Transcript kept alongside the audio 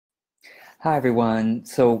Hi everyone.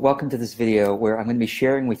 So welcome to this video where I'm going to be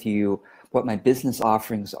sharing with you what my business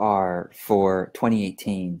offerings are for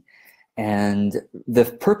 2018. And the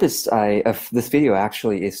purpose of this video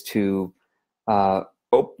actually is to uh,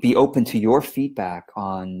 be open to your feedback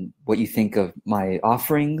on what you think of my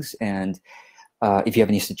offerings and if you have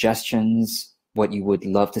any suggestions, what you would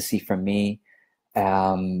love to see from me.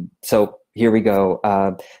 So here we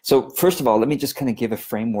go. So first of all, let me just kind of give a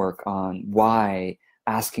framework on why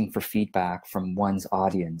asking for feedback from one's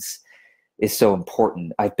audience is so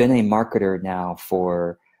important. I've been a marketer now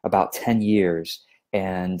for about 10 years,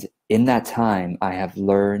 and in that time, I have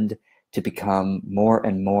learned to become more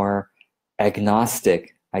and more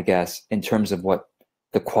agnostic, I guess, in terms of what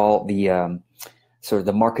the sort of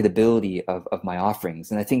the marketability of my offerings.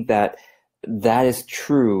 And I think that that is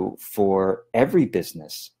true for every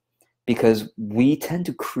business because we tend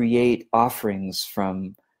to create offerings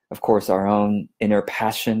from, of course, our own inner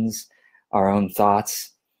passions, our own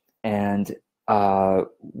thoughts, and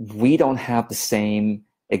we don't have the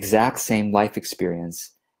exact same life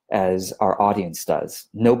experience as our audience does.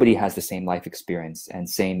 Nobody has the same life experience and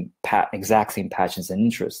exact same passions and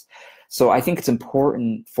interests. So I think it's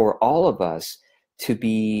important for all of us to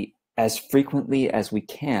be, as frequently as we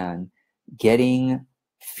can, getting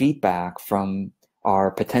feedback from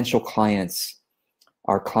our potential clients,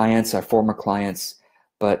 our former clients,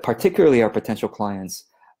 but particularly our potential clients,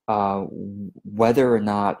 whether or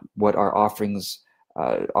not what our offerings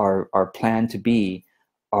are planned to be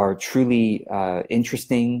are truly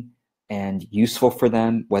interesting and useful for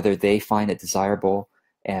them, whether they find it desirable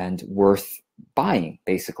and worth buying,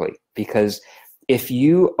 basically. Because if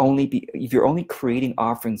you're only creating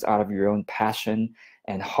offerings out of your own passion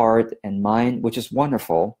and heart and mind, which is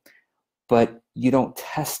wonderful, but you don't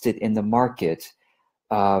test it in the market,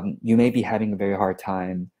 you may be having a very hard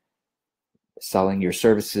time selling your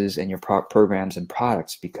services and your programs and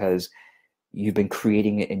products because you've been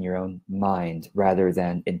creating it in your own mind rather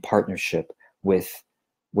than in partnership with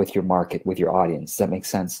your market, with your audience. Does that make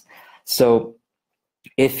sense? So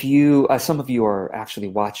if you, some of you are actually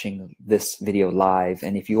watching this video live,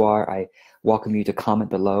 and if you are, I welcome you to comment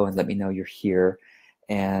below and let me know you're here.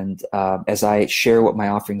 And as I share what my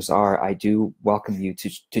offerings are, I do welcome you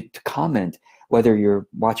to comment, whether you're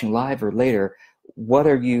watching live or later, what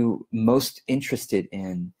are you most interested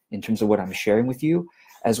in terms of what I'm sharing with you,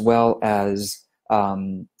 as well as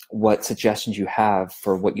what suggestions you have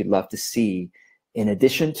for what you'd love to see in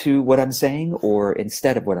addition to what I'm saying or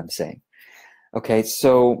instead of what I'm saying. Okay,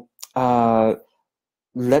 so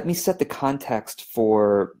let me set the context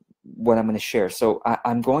for what I'm going to share. So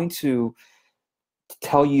I'm going to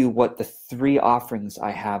tell you what the 3 offerings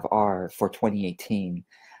I have are for 2018.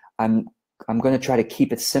 I'm going to try to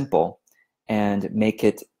keep it simple and make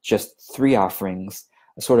it just 3 offerings,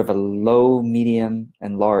 sort of a low, medium,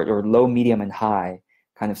 and large, or low, medium, and high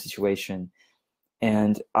kind of situation.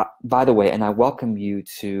 And by the way, and I welcome you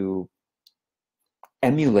to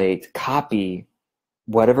emulate, copy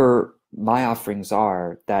whatever my offerings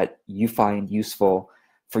are that you find useful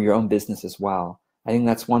for your own business as well. I think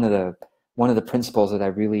that's one of the principles that I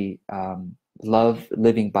really love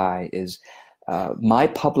living by is my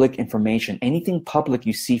public information, anything public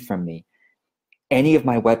you see from me, any of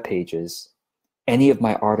my web pages, any of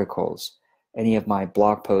my articles, any of my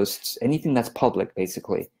blog posts, anything that's public,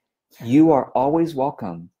 basically, you are always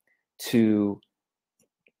welcome to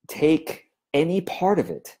take any part of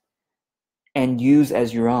it and use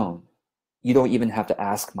as your own. You don't even have to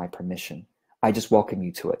ask my permission. I just welcome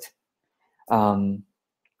you to it.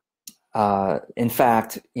 In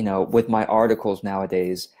fact, with my articles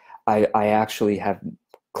nowadays, I actually have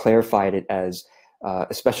clarified it as,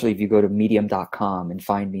 especially if you go to medium.com and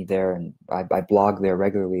find me there, and I blog there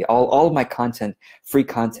regularly. All of my content, free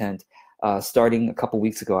content, starting a couple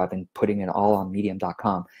weeks ago, I've been putting it all on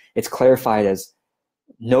medium.com. It's clarified as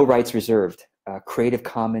no rights reserved, Creative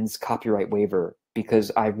Commons copyright waiver, because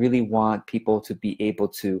I really want people to be able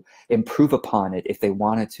to improve upon it if they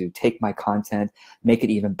wanted to, take my content, make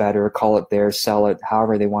it even better, call it theirs, sell it,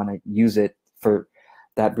 however they want to use it for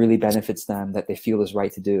that really benefits them, that they feel is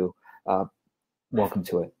right to do. Welcome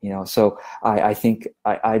to it. So I think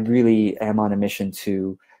I really am on a mission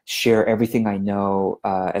to share everything I know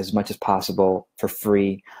as much as possible for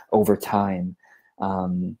free over time.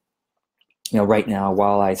 Right now,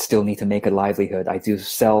 while I still need to make a livelihood, I do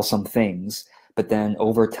sell some things, but then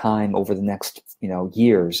over time, over the next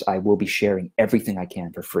years, I will be sharing everything I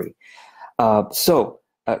can for free.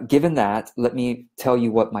 Given that, let me tell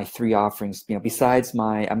you what my 3 offerings, besides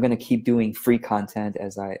I'm going to keep doing free content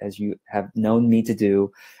as you have known me to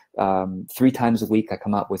do. 3 times a week, I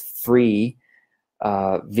come out with free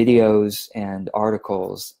videos and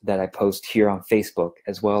articles that I post here on Facebook,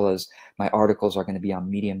 as well as my articles are going to be on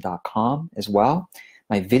medium.com as well.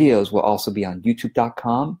 My videos will also be on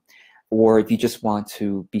youtube.com, or if you just want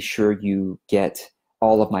to be sure you get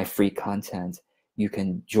all of my free content, you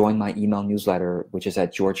can join my email newsletter, which is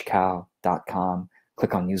at georgekao.com.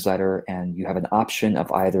 Click on newsletter, and you have an option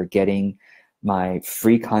of either getting my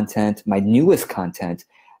free content, my newest content,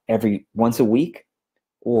 once a week,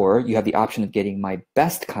 or you have the option of getting my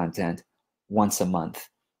best content once a month.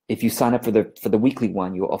 If you sign up for the weekly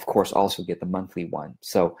one, you'll of course also get the monthly one.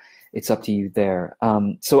 So it's up to you there.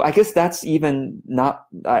 So I guess that's even not,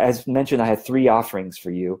 as mentioned, I had 3 offerings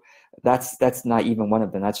for you. That's not even one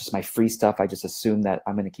of them. That's just my free stuff. I just assume that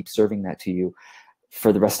I'm going to keep serving that to you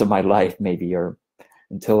for the rest of my life, maybe, or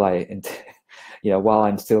until while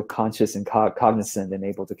I'm still conscious and cognizant and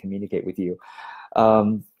able to communicate with you.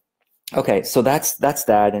 Okay, so that's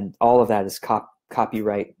that, and all of that is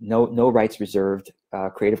copyright, no rights reserved,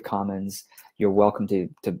 Creative Commons. You're welcome to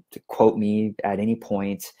quote me at any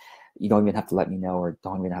point. You don't even have to let me know, or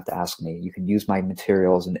don't even have to ask me. You can use my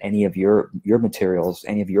materials in any of your materials,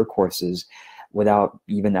 any of your courses, without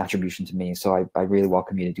even attribution to me. So I really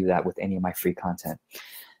welcome you to do that with any of my free content.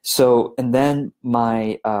 So, and then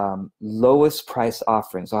my lowest price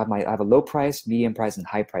offering. So I have a low price, medium price, and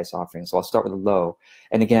high price offering. So I'll start with a low.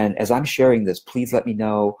 And again, as I'm sharing this, please let me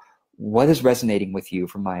know what is resonating with you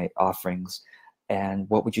from my offerings, and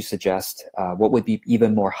what would you suggest? What would be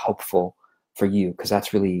even more helpful for you? Because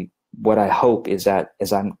that's really what I hope, is that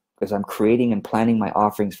as I'm creating and planning my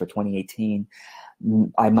offerings for 2018,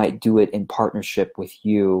 I might do it in partnership with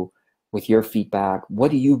you, with your feedback. What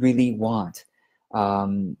do you really want?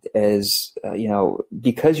 Because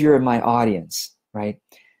you're in my audience, right?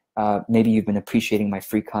 Maybe you've been appreciating my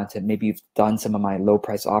free content, maybe you've done some of my low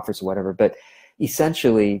price offers or whatever, but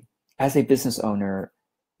essentially, as a business owner,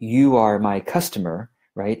 you are my customer,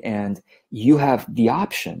 right? And you have the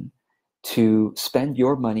option to spend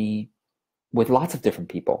your money with lots of different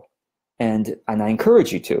people, and I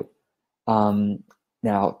encourage you to.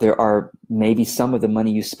 Now, there are maybe some of the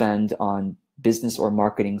money you spend on business or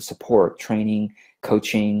marketing support, training,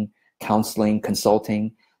 coaching, counseling,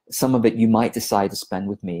 consulting. Some of it you might decide to spend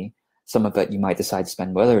with me. Some of it you might decide to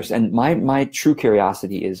spend with others. And my true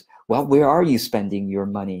curiosity is, well, where are you spending your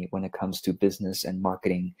money when it comes to business and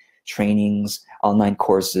marketing, trainings, online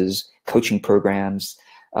courses, coaching programs,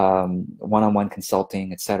 one-on-one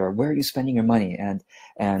consulting, etc.? Where are you spending your money?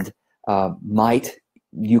 And might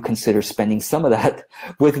you consider spending some of that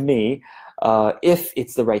with me, if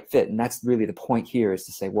it's the right fit? And that's really the point here, is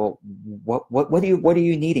to say, well, what are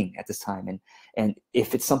you needing at this time? And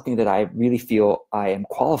if it's something that I really feel I am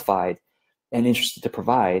qualified and interested to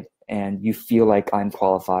provide, and you feel like I'm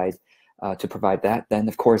qualified to provide that, then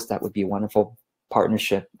of course that would be a wonderful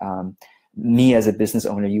partnership. Me as a business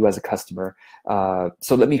owner, you as a customer.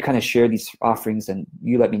 So let me kind of share these offerings, and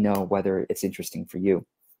you let me know whether it's interesting for you.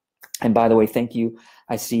 And by the way, thank you.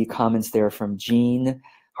 I see comments there from Jean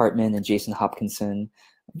Hartman and Jason Hopkinson.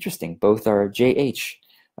 Interesting. Both are JH.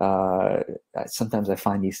 Sometimes I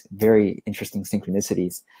find these very interesting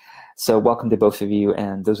synchronicities. So welcome to both of you.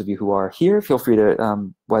 And those of you who are here, feel free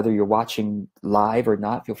to, whether you're watching live or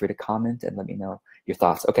not, feel free to comment and let me know your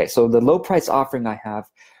thoughts. Okay, so the low price offering I have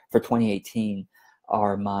for 2018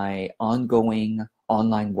 are my ongoing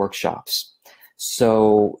online workshops.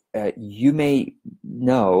 So you may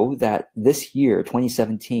know that this year,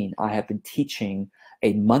 2017, I have been teaching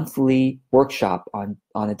a monthly workshop on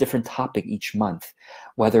a different topic each month,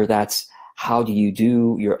 whether that's how do you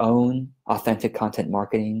do your own authentic content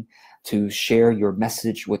marketing to share your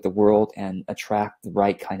message with the world and attract the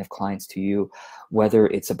right kind of clients to you, whether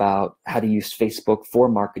it's about how to use Facebook for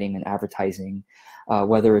marketing and advertising,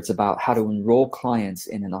 whether it's about how to enroll clients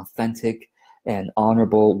in an authentic and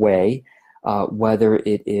honorable way, whether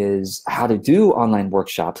it is how to do online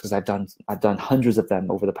workshops, because I've done hundreds of them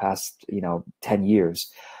over the past 10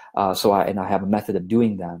 years. So I have a method of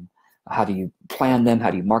doing them. How do you plan them? How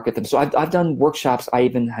do you market them? So I've done workshops. I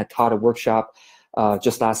even had taught a workshop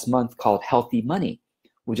just last month called Healthy Money,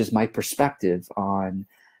 which is my perspective on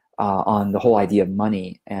the whole idea of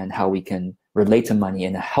money and how we can relate to money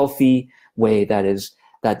in a healthy way that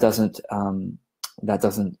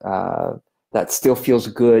still feels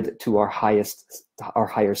good to our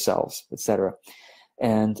higher selves, etc.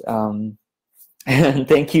 And and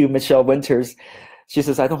thank you, Michelle Winters. She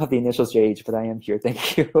says, I don't have the initials JH, but I am here.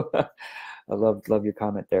 Thank you. I love your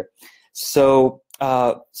comment there. So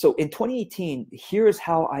so in 2018, here is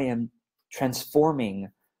how I am transforming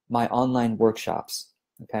my online workshops.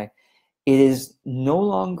 Okay, it is no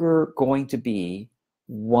longer going to be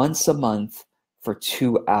once a month for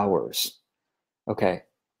 2 hours. Okay,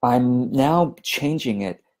 I'm now changing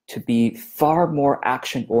it to be far more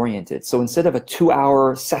action oriented. So instead of a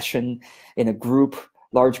 2-hour session in a group,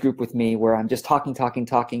 large group with me where I'm just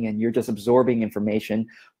talking, and you're just absorbing information,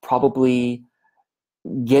 probably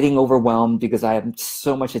getting overwhelmed because I have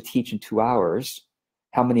so much to teach in 2 hours.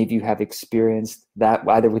 How many of you have experienced that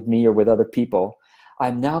either with me or with other people?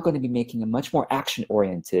 I'm now going to be making a much more action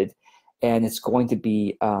oriented, and it's going to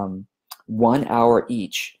be 1 hour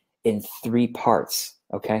each in 3 parts.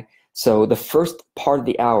 Okay, so the first part of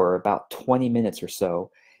the hour, about 20 minutes or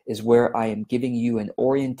so, is where I am giving you an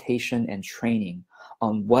orientation and training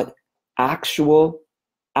on what actual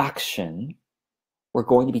action we're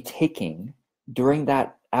going to be taking during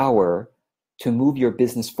that hour to move your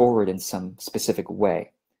business forward in some specific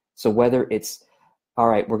way. So whether it's, all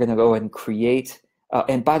right, we're going to go ahead and create,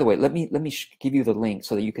 and by the way, let me give you the link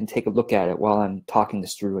so that you can take a look at it while I'm talking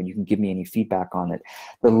this through, and you can give me any feedback on it.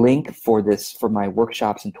 The link for my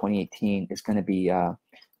workshops in 2018 is going to be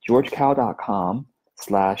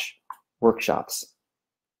georgekao.com/workshops.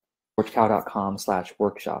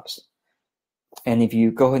 georgekao.com/workshops. And if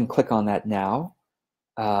you go ahead and click on that now,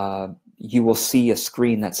 you will see a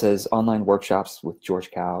screen that says Online Workshops with George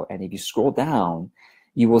Kao. And if you scroll down,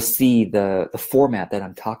 you will see the format that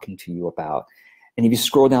I'm talking to you about. And if you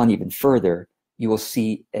scroll down even further, you will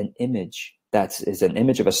see an image that is an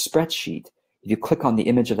image of a spreadsheet. If you click on the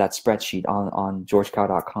image of that spreadsheet on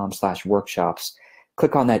georgekao.com/workshops,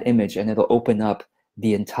 click on that image and it'll open up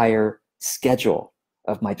the entire schedule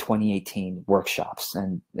of my 2018 workshops.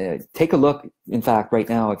 And take a look, in fact, right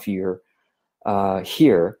now, if you're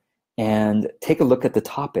here, and take a look at the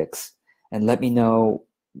topics and let me know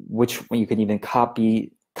which one. You can even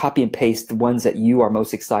copy and paste the ones that you are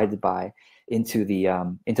most excited by into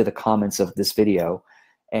the comments of this video,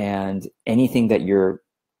 and anything that you're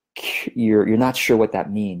not sure what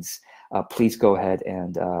that means, please go ahead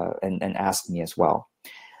and ask me as well.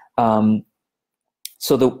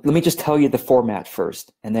 So let me just tell you the format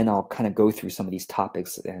first, and then I'll kind of go through some of these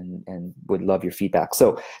topics and would love your feedback.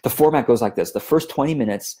 So the format goes like this. The first 20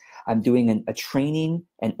 minutes, I'm doing a training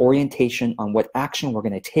and orientation on what action we're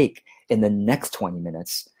going to take in the next 20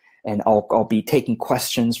 minutes. And I'll be taking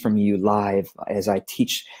questions from you live as I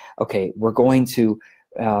teach. Okay, we're going to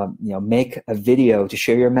make a video to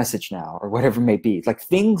share your message now, or whatever it may be. It's like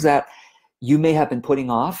things that you may have been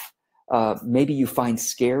putting off. Maybe you find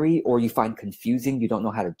scary, or you find confusing. You don't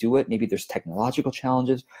know how to do it. Maybe there's technological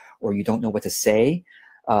challenges, or you don't know what to say.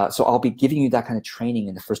 So I'll be giving you that kind of training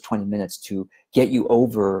in the first 20 minutes to get you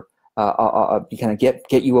over,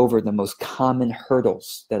 get you over the most common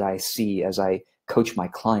hurdles that I see as I coach my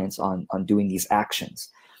clients on doing these actions.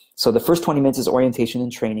 So the first 20 minutes is orientation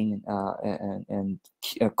and training and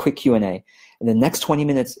a quick Q&A. And the next 20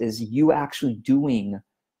 minutes is you actually doing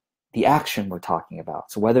the action we're talking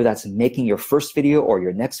about. So whether that's making your first video or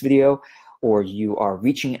your next video, or you are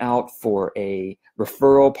reaching out for a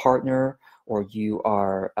referral partner, or you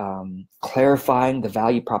are clarifying the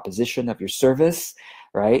value proposition of your service,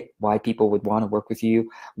 right? Why people would want to work with you,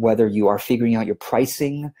 whether you are figuring out your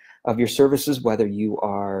pricing of your services, whether you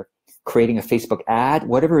are creating a Facebook ad,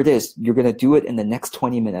 whatever it is, you're going to do it in the next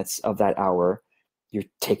 20 minutes of that hour. You're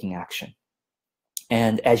taking action.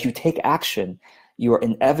 And as you take action, you are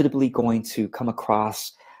inevitably going to come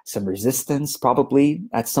across some resistance, probably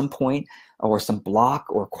at some point, or some block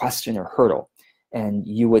or question or hurdle. And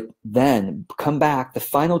you would then come back. The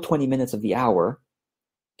final 20 minutes of the hour,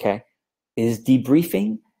 okay, is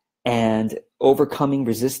debriefing and overcoming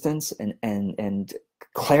resistance and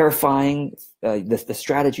clarifying the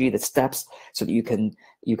strategy, the steps, so that you can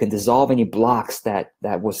dissolve any blocks that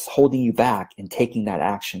was holding you back in taking that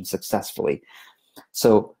action successfully.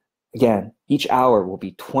 So again, each hour will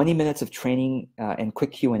be 20 minutes of training and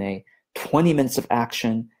quick Q&A, 20 minutes of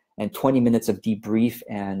action, and 20 minutes of debrief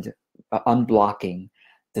and unblocking,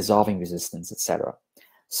 dissolving resistance, etc.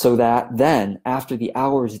 So that then, after the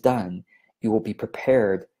hour is done, you will be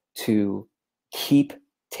prepared to keep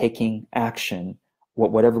taking action,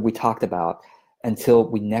 whatever we talked about, until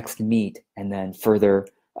we next meet, and then further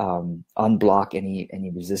unblock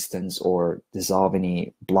any resistance or dissolve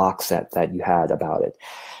any blocks that you had about it.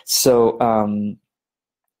 So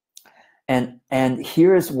and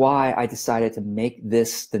here's why I decided to make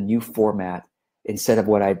this the new format, instead of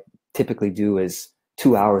what I typically do is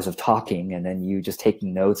 2 hours of talking and then you just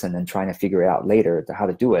taking notes and then trying to figure out later how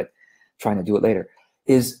to do it, trying to do it later.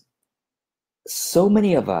 Is so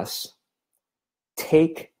many of us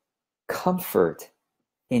take comfort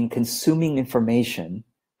in consuming information.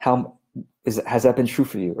 Has that been true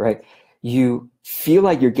for you, right? You feel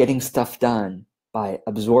like you're getting stuff done by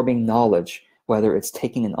absorbing knowledge whether it's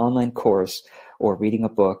taking an online course or reading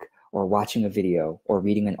a book or watching a video or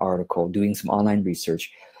reading an article, doing some online research,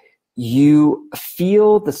 you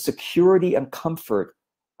feel the security and comfort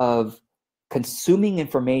of consuming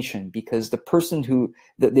information, because the person who,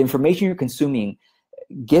 the information you're consuming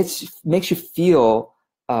makes you feel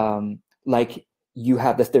like you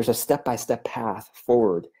have this, there's a step-by-step path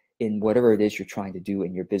forward in whatever it is you're trying to do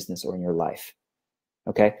in your business or in your life.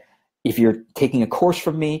 Okay? If you're taking a course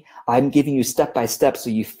from me, I'm giving you step-by-step so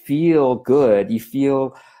you feel good. You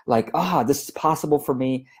feel like, this is possible for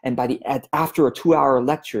me. And after a 2-hour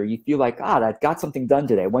lecture, you feel like, I got something done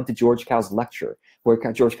today. I went to George Kao's lecture,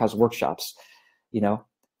 George Kao's workshops,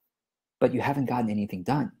 but you haven't gotten anything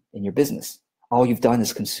done in your business. All you've done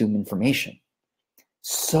is consume information.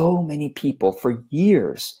 So many people for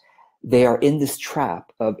years, they are in this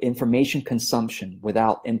trap of information consumption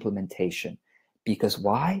without implementation. Because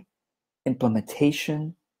why?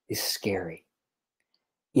 Implementation is scary.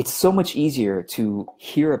 It's so much easier to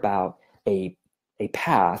hear about a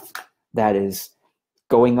path that is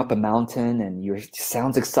going up a mountain and it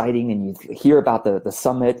sounds exciting, and you hear about the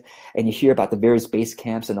summit and you hear about the various base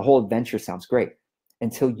camps and the whole adventure sounds great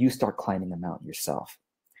until you start climbing the mountain yourself.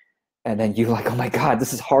 And then you're like, oh my God,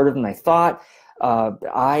 this is harder than I thought.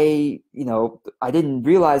 I didn't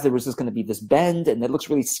realize there was just going to be this bend, and it looks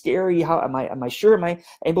really scary. How am I sure? Am I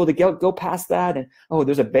able to go past that? And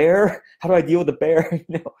there's a bear. How do I deal with the bear?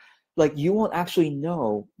 Like you won't actually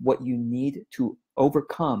know what you need to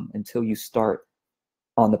overcome until you start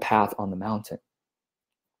on the path on the mountain.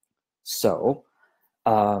 So,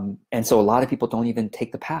 and so a lot of people don't even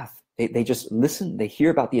take the path. They just listen. They hear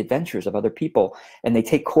about the adventures of other people, and they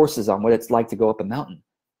take courses on what it's like to go up a mountain,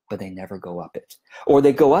 but they never go up it. Or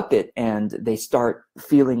they go up it and they start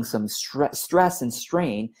feeling some stress and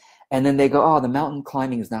strain, and then they go, the mountain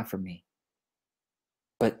climbing is not for me.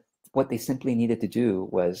 But what they simply needed to do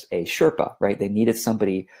was a Sherpa, right? They needed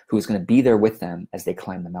somebody who was going to be there with them as they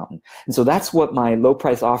climb the mountain. And so that's what my low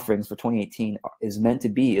price offerings for 2018 is meant to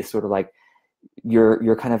be, is sort of like your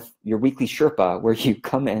weekly Sherpa, where you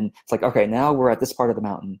come in, it's like, okay, now we're at this part of the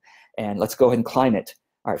mountain and let's go ahead and climb it.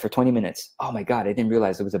 All right, for 20 minutes. Oh my God, I didn't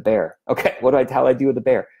realize it was a bear. Okay, how do I deal with the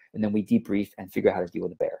bear? And then we debrief and figure out how to deal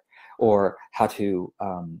with the bear, or how to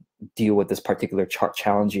deal with this particular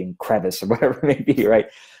challenging crevice or whatever it may be, right?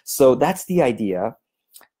 So that's the idea.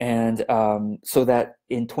 And so that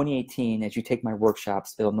in 2018, as you take my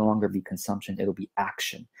workshops, it'll no longer be consumption, it'll be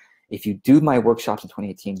action. If you do my workshops in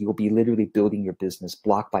 2018, you will be literally building your business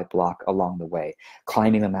block by block along the way,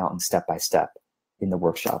 climbing the mountain step by step in the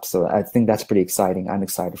workshop. So I think that's pretty exciting. I'm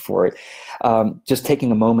excited for it. Just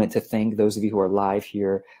taking a moment to thank those of you who are live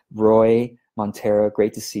here. Roy Montero,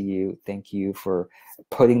 great to see you. Thank you for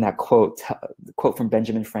putting that quote from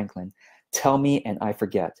Benjamin Franklin. Tell me and I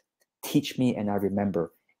forget. Teach me and I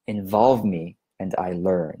remember. Involve me and I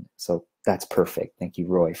learn. So that's perfect. Thank you,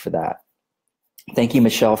 Roy, for that. Thank you,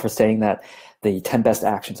 Michelle, for saying that the 10 best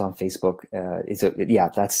actions on Facebook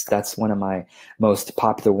that's one of my most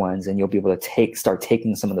popular ones, and you'll be able to start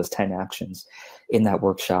taking some of those 10 actions in that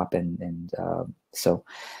workshop. So,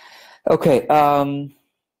 okay.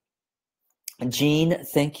 Jean,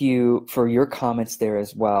 thank you for your comments there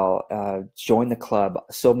as well. Join the club.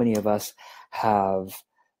 So many of us have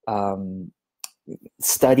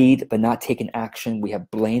studied but not taken action. We have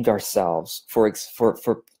blamed ourselves for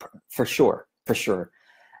sure. For sure.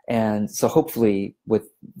 And so hopefully with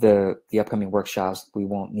the upcoming workshops, we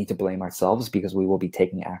won't need to blame ourselves, because we will be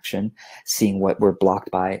taking action, seeing what we're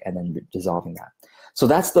blocked by, and then dissolving that. So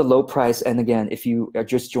that's the low price. And again, if you are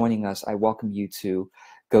just joining us, I welcome you to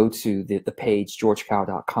go to the page,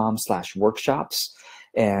 georgekao.com/workshops,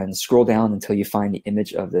 and scroll down until you find the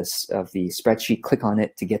image of the spreadsheet. Click on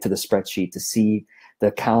it to get to the spreadsheet to see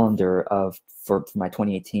the calendar for my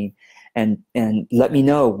 2018. And let me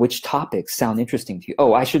know which topics sound interesting to you.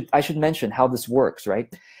 Oh, I should mention how this works,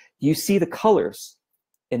 right? You see the colors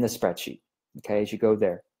in the spreadsheet, okay, as you go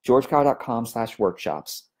there.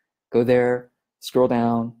 georgekao.com/workshops. Go there, scroll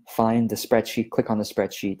down, find the spreadsheet, click on the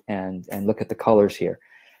spreadsheet, and look at the colors here.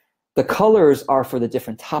 The colors are for the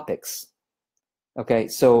different topics, okay?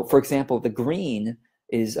 So, for example, the green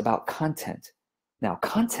is about content. Now,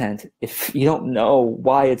 content, if you don't know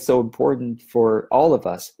why it's so important for all of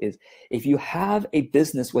us, is if you have a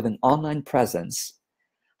business with an online presence,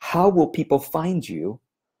 how will people find you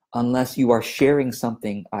unless you are sharing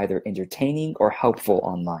something either entertaining or helpful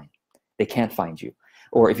online? They can't find you.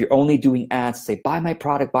 Or if you're only doing ads, say, buy my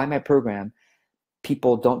product, buy my program,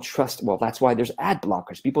 people don't trust. Well, that's why there's ad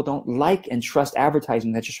blockers. People don't like and trust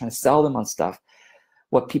advertising that's just trying to sell them on stuff.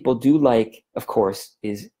 What people do like, of course,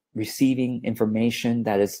 is receiving information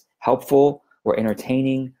that is helpful, or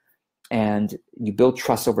entertaining, and you build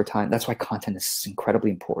trust over time. That's why content is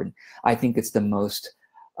incredibly important. I think it's the most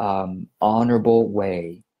honorable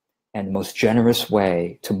way and most generous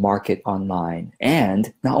way to market online.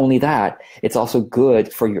 And not only that, it's also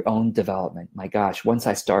good for your own development. My gosh, once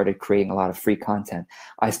I started creating a lot of free content,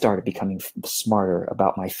 I started becoming smarter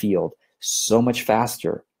about my field so much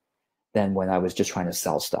faster than when I was just trying to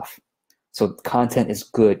sell stuff. So content is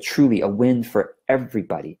good, truly a win for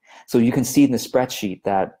everybody. So you can see in the spreadsheet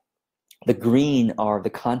that the green are the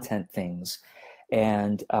content things.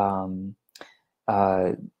 And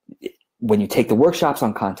when you take the workshops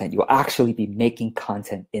on content, you'll actually be making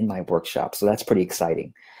content in my workshop. So that's pretty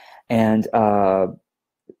exciting. And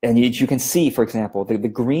you can see, for example, the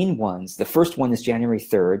green ones, the first one is January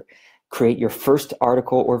 3rd, create your first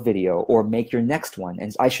article or video or make your next one.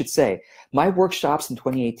 And I should say, my workshops in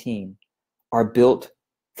 2018 are built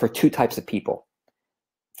for two types of people,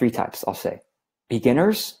 three types, I'll say.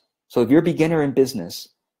 Beginners. So if you're a beginner in business,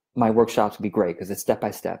 my workshops will be great because it's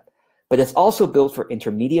step-by-step. But it's also built for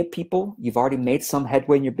intermediate people. You've already made some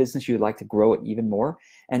headway in your business. You'd like to grow it even more.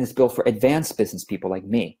 And it's built for advanced business people like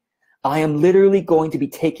me. I am literally going to be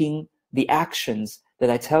taking the actions that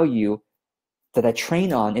I tell you that I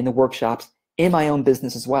train on in the workshops in my own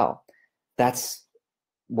business as well. That's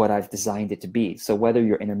what I've designed it to be. So whether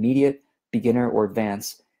you're intermediate, beginner, or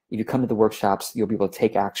advanced, if you come to the workshops, you'll be able to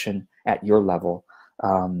take action at your level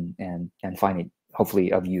and find it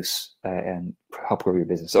hopefully of use and help grow your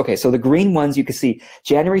business. Okay, so the green ones, you can see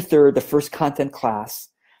January 3rd, the first content class,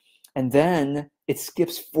 and then it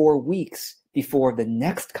skips 4 weeks before the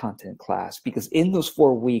next content class, because in those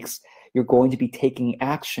 4 weeks, you're going to be taking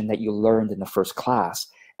action that you learned in the first class.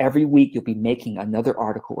 Every week, you'll be making another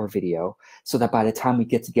article or video so that by the time we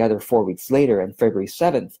get together 4 weeks later on February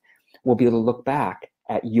 7th, we'll be able to look back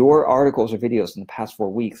at your articles or videos in the past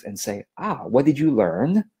 4 weeks and say, what did you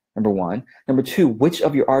learn? Number one. Number two, which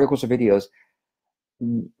of your articles or videos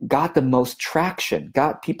got the most traction,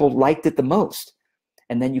 people liked it the most?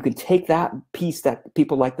 And then you can take that piece that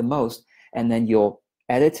people like the most, and then you'll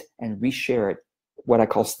edit and reshare it, what I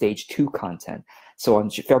call stage 2 content. So on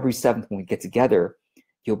February 7th, when we get together,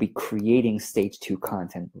 you'll be creating stage 2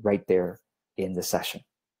 content right there in the session.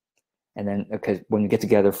 And then, okay, when we get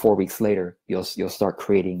together 4 weeks later, you'll start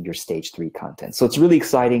creating your stage 3 content. So it's really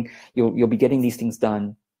exciting. You'll be getting these things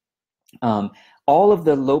done. All of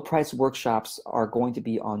the low price workshops are going to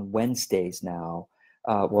be on Wednesdays now.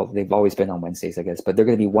 Well, they've always been on Wednesdays, I guess, but they're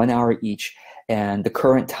going to be 1 hour each. And the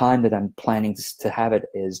current time that I'm planning to have it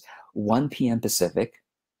is 1 p.m. Pacific,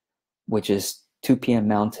 which is 2 p.m.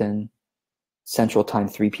 Mountain, Central Time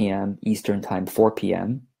 3 p.m., Eastern Time 4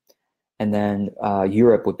 p.m. And then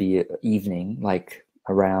Europe would be evening, like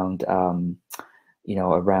around,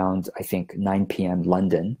 around I think 9 p.m.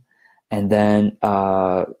 London. And then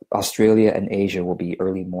Australia and Asia will be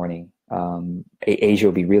early morning. Asia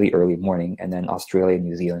will be really early morning, and then Australia and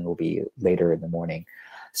New Zealand will be later in the morning.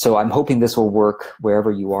 So I'm hoping this will work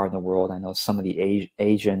wherever you are in the world. I know some of the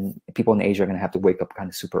Asian people in Asia are going to have to wake up kind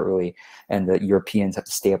of super early, and the Europeans have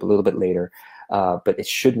to stay up a little bit later. But it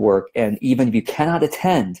should work. And even if you cannot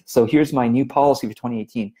attend, so here's my new policy for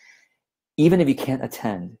 2018. Even if you can't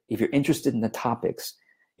attend, if you're interested in the topics,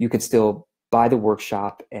 you can still buy the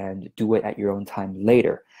workshop and do it at your own time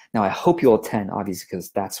later. Now, I hope you'll attend, obviously,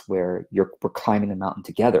 because that's where we're climbing the mountain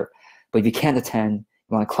together. But if you can't attend,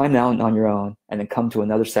 you want to climb the mountain on your own and then come to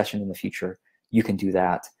another session in the future, you can do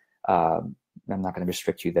that. I'm not going to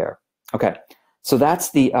restrict you there. Okay, so that's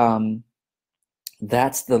the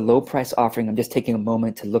low price offering. I'm just taking a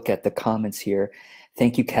moment to look at the comments here.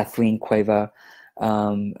 Thank you, Kathleen Cueva.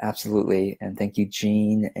 Absolutely. And thank you,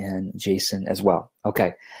 Jean and Jason as well.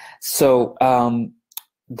 Okay. So,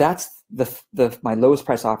 that's my lowest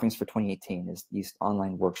price offerings for 2018 is these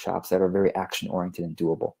online workshops that are very action oriented and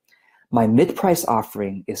doable. My mid-price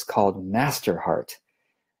offering is called Master Heart,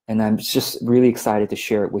 and I'm just really excited to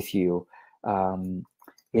share it with you.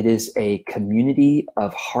 It is a community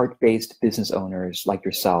of heart-based business owners like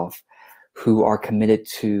yourself who are committed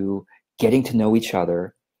to getting to know each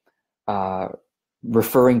other,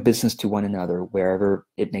 referring business to one another wherever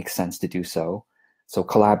it makes sense to do so. So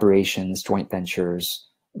collaborations, joint ventures,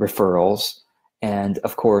 referrals, and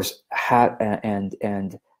of course,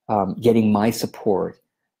 getting my support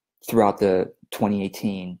throughout the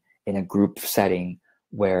 2018 in a group setting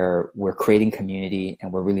where we're creating community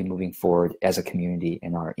and we're really moving forward as a community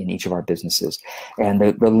in each of our businesses. And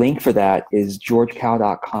the link for that is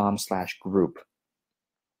georgekao.com/group.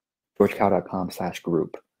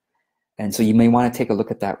 georgekao.com/group. And so you may want to take a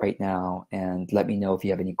look at that right now and let me know if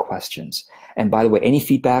you have any questions. And by the way, any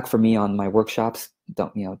feedback for me on my workshops,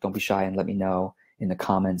 don't be shy and let me know in the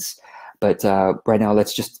comments. But right now,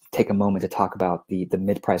 let's just take a moment to talk about the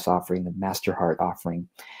mid-price offering, the Master Heart offering.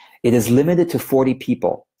 It is limited to 40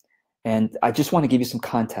 people. And I just want to give you some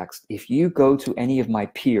context. If you go to any of my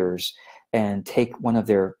peers and take one of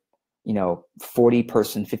their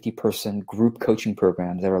 40-person, 50-person group coaching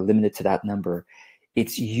programs that are limited to that number,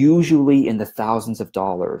 it's usually in the thousands of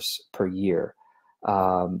dollars per year,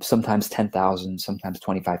 sometimes $10,000, sometimes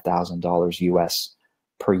 $25,000 US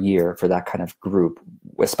per year for that kind of group,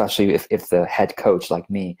 especially if the head coach like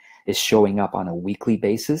me is showing up on a weekly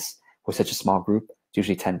basis with such a small group. It's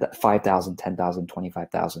usually 5,000, 10,000,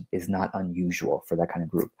 25,000 is not unusual for that kind of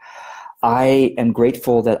group. I am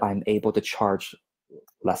grateful that I'm able to charge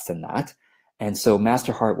less than that. And so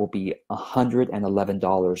Master Heart will be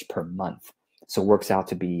 $111 per month. So it works out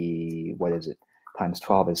to be, what is it, times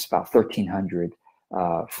 12 is about $1,300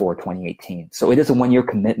 for 2018. So it is a one-year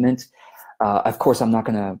commitment. Of course, I'm not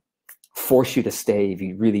going to force you to stay if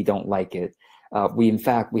you really don't like it. In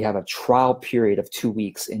fact, we have a trial period of 2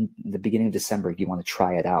 weeks in the beginning of December if you want to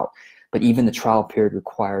try it out. But even the trial period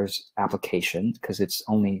requires application because it's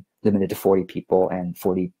only limited to 40 people and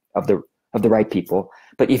 40 of the right people.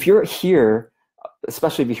 But if you're here,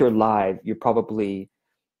 especially if you're here live, you're probably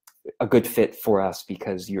a good fit for us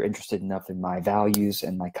because you're interested enough in my values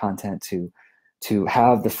and my content to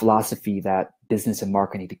have the philosophy that business and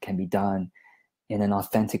marketing can be done in an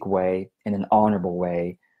authentic way, in an honorable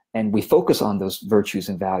way. And we focus on those virtues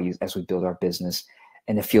and values as we build our business.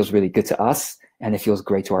 And it feels really good to us, and it feels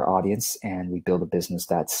great to our audience, and we build a business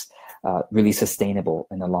that's really sustainable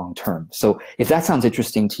in the long term. So if that sounds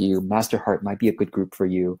interesting to you, Master Heart might be a good group for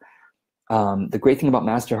you. The great thing about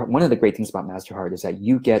Master Heart, one of the great things about Master Heart is that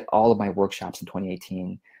you get all of my workshops in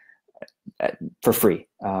 2018 for free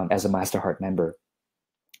as a Master Heart member.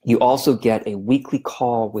 You also get a weekly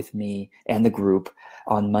call with me and the group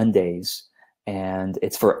on Mondays, and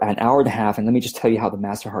it's for an hour and a half. And let me just tell you how the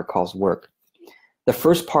Master Heart calls work. The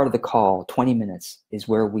first part of the call, 20 minutes, is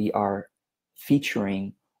where we are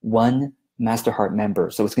featuring one Master Heart member.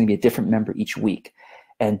 So it's going to be a different member each week.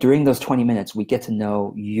 And during those 20 minutes, we get to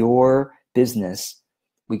know your business,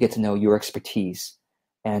 we get to know your expertise,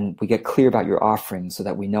 and we get clear about your offerings so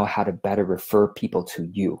that we know how to better refer people to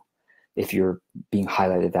you if you're being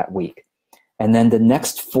highlighted that week. And then the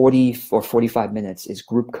next 40 or 45 minutes is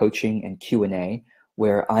group coaching and Q&A,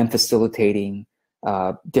 where I'm facilitating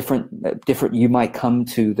different. You might come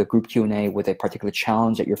to the group Q&A with a particular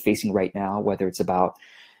challenge that you're facing right now, whether it's about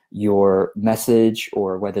your message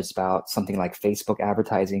or whether it's about something like Facebook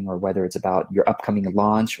advertising, or whether it's about your upcoming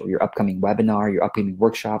launch or your upcoming webinar, your upcoming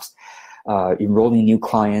workshops, enrolling new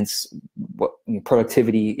clients,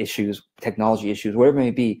 productivity issues, technology issues, whatever it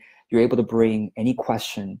may be. You're able to bring any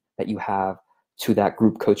question that you have to that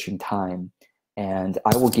group coaching time. And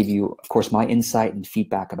I will give you, of course, my insight and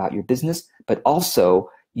feedback about your business, but also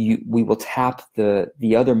we will tap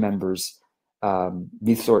the other members'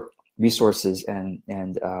 resources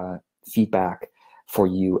and feedback for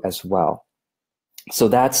you as well. So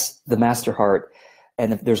that's the Master Heart.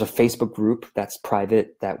 And if there's a Facebook group that's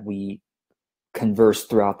private that we converse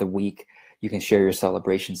throughout the week. You can share your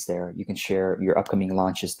celebrations there. You can share your upcoming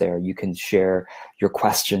launches there. You can share your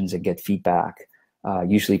questions and get feedback.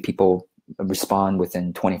 Usually people respond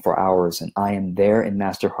within 24 hours, and I am there in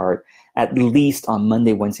Master Heart at least on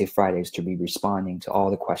Monday, Wednesday, Fridays to be responding to all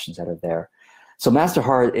the questions that are there. So Master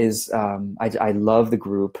Heart is, I love the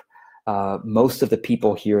group. Most of the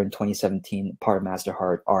people here in 2017, part of Master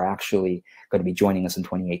Heart, are actually going to be joining us in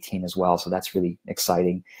 2018 as well. So that's really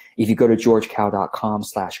exciting. If you go to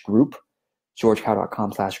georgekao.com/group,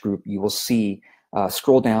 georgekao.com/group, you will see,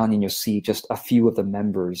 scroll down and you'll see just a few of the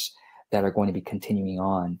members that are going to be continuing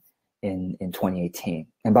on in 2018.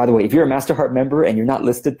 And by the way, if you're a Master Heart member and you're not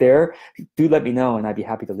listed there, do let me know and I'd be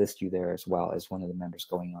happy to list you there as well as one of the members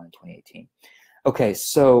going on in 2018. Okay,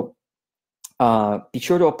 so be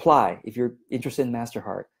sure to apply if you're interested in Master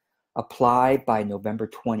Heart. Apply by November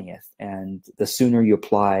 20th, and the sooner you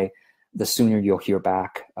apply, the sooner you'll hear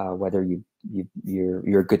back whether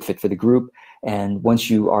you're a good fit for the group. And once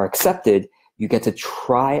you are accepted, you get to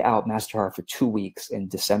try out Master Heart for 2 weeks in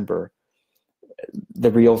December,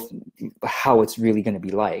 how it's really going to be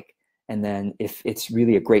like. And then if it's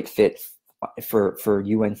really a great fit for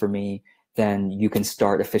you and for me, then you can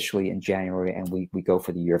start officially in January, and we go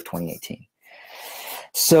for the year of 2018.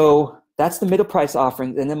 So that's the middle price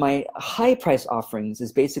offerings. And then my high price offerings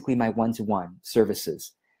is basically my one-to-one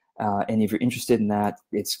services. And if you're interested in that,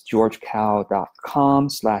 it's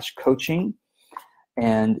georgekao.com/coaching.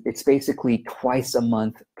 And it's basically twice a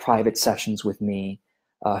month private sessions with me,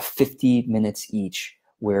 50 minutes each,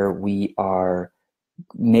 where we are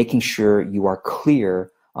making sure you are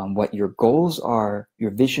clear on what your goals are,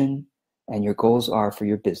 your vision, and your goals are for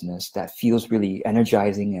your business that feels really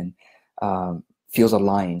energizing and feels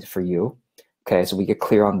aligned for you. Okay, so we get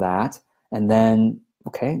clear on that. And then,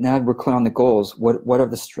 okay, now we're clear on the goals. What are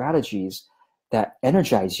the strategies that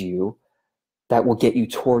energize you that will get you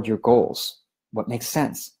toward your goals? What makes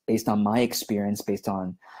sense based on my experience, based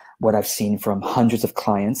on what I've seen from hundreds of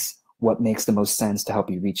clients? What makes the most sense to help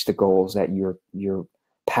you reach the goals that you're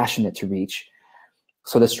passionate to reach?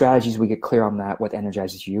 So the strategies, we get clear on that, what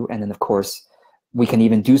energizes you. And then of course, we can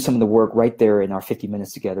even do some of the work right there in our 50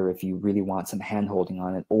 minutes together if you really want some hand holding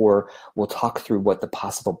on it, or we'll talk through what the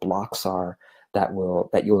possible blocks are that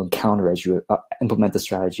you'll encounter as you implement the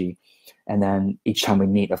strategy. And then each time we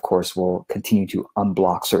meet, of course, we'll continue to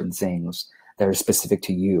unblock certain things that are specific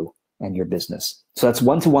to you and your business. So that's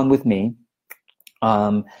one-to-one with me.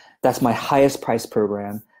 That's my highest price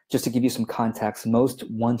program. Just to give you some context, most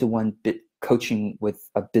one-to-one coaching with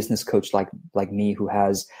a business coach like me, who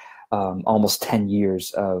has almost 10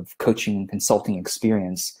 years of coaching and consulting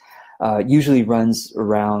experience, usually runs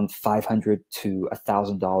around $500 to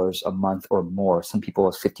 $1,000 a month or more. Some people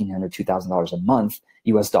it's $1,500, $2,000 a month,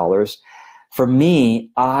 US dollars. For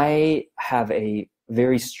me, I have a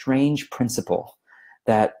very strange principle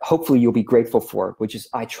that hopefully you'll be grateful for, which is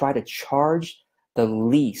I try to charge the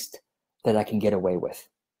least that I can get away with.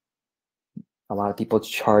 A lot of people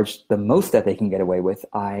charge the most that they can get away with.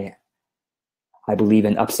 I believe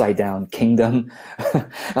in upside down kingdom,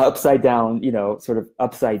 upside down, sort of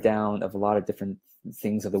upside down of a lot of different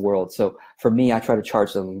things of the world. So for me, I try to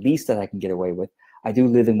charge the least that I can get away with. I do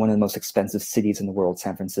live in one of the most expensive cities in the world,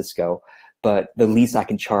 San Francisco, but the least I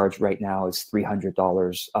can charge right now is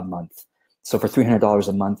 $300 a month. So for $300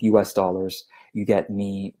 a month, US dollars, you get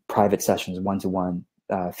me private sessions, one-to-one,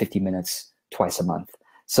 50 minutes, twice a month.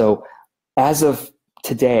 So as of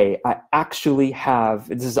today, I actually have,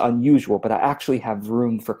 this is unusual, but I actually have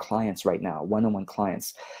room for clients right now, one-on-one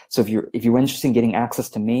clients. So if you're interested in getting access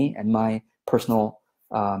to me and my personal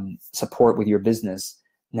support with your business,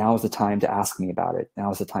 now is the time to ask me about it. Now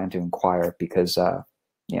is the time to inquire, because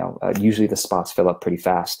usually the spots fill up pretty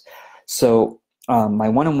fast. So my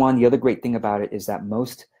one-on-one, the other great thing about it is that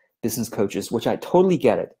most business coaches, which I totally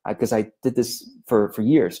get it, because I did this for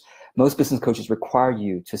years, most business coaches require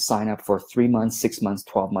you to sign up for 3 months, 6 months,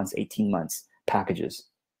 12 months, 18 months packages.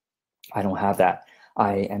 I don't have that.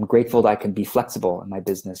 I am grateful that I can be flexible in my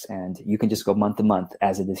business, and you can just go month to month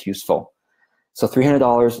as it is useful. So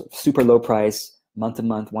 $300, super low price, month to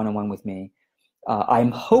month, one-on-one with me.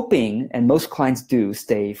 I'm hoping, and most clients do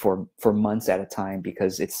stay for months at a time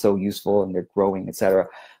because it's so useful and they're growing, etc.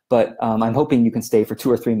 But I'm hoping you can stay for 2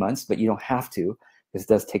 or 3 months, but you don't have to, because it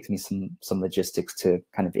does take me some logistics to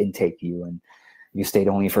kind of intake you, and you stayed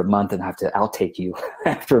only for a month and have to outtake you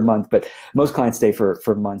after a month. But most clients stay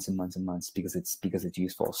for months and months and months because it's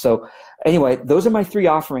useful. So anyway, those are my 3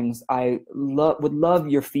 offerings. I would love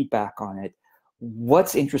your feedback on it.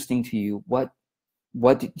 What's interesting to you?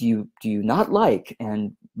 What do you not like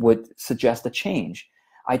and would suggest a change?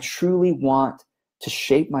 I truly want to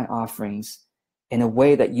shape my offerings in a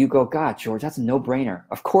way that you go, God, George, that's a no-brainer.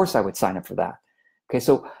 Of course I would sign up for that. Okay,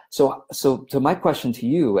 so my question to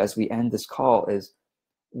you as we end this call is,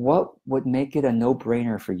 what would make it a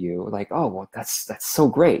no-brainer for you? Like, oh, well, that's so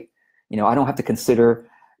great. I don't have to consider,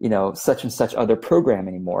 such and such other program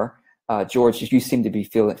anymore. George, you seem to be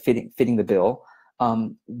fitting the bill.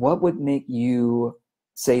 What would make you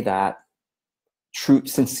say that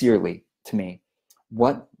sincerely to me?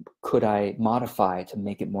 What could I modify to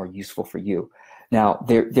make it more useful for you? Now,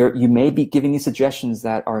 you may be giving me suggestions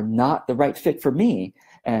that are not the right fit for me,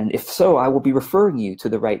 and if so, I will be referring you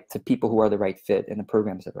to people who are the right fit and the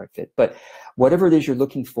programs that are the right fit. But whatever it is you're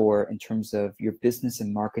looking for in terms of your business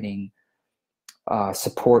and marketing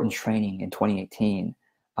support and training in 2018,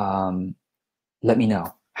 let me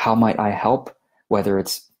know. How might I help? Whether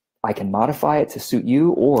it's I can modify it to suit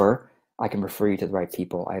you, or I can refer you to the right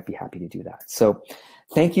people, I'd be happy to do that. So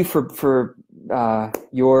thank you for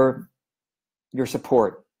your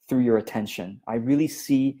support through your attention. I really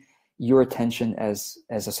see your attention as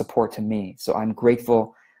a support to me. So I'm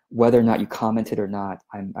grateful whether or not you commented or not.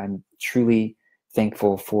 I'm truly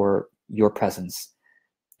thankful for your presence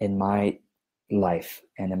in my life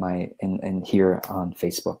and in here on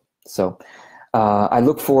Facebook. So I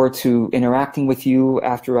look forward to interacting with you.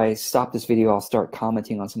 After I stop this video, I'll start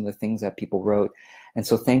commenting on some of the things that people wrote. And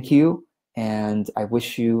so thank you, and I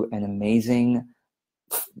wish you an amazing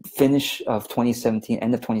finish of 2017,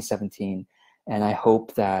 end of 2017, And I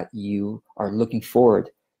hope that you are looking forward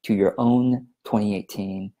to your own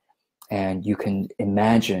 2018, and you can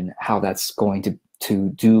imagine how that's going to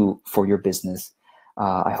do for your business.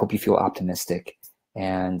 I hope you feel optimistic,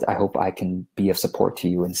 and I hope I can be of support to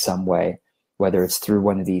you in some way, whether it's through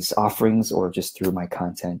one of these offerings or just through my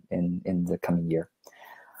content in the coming year.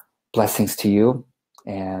 Blessings to you,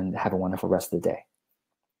 and have a wonderful rest of the day.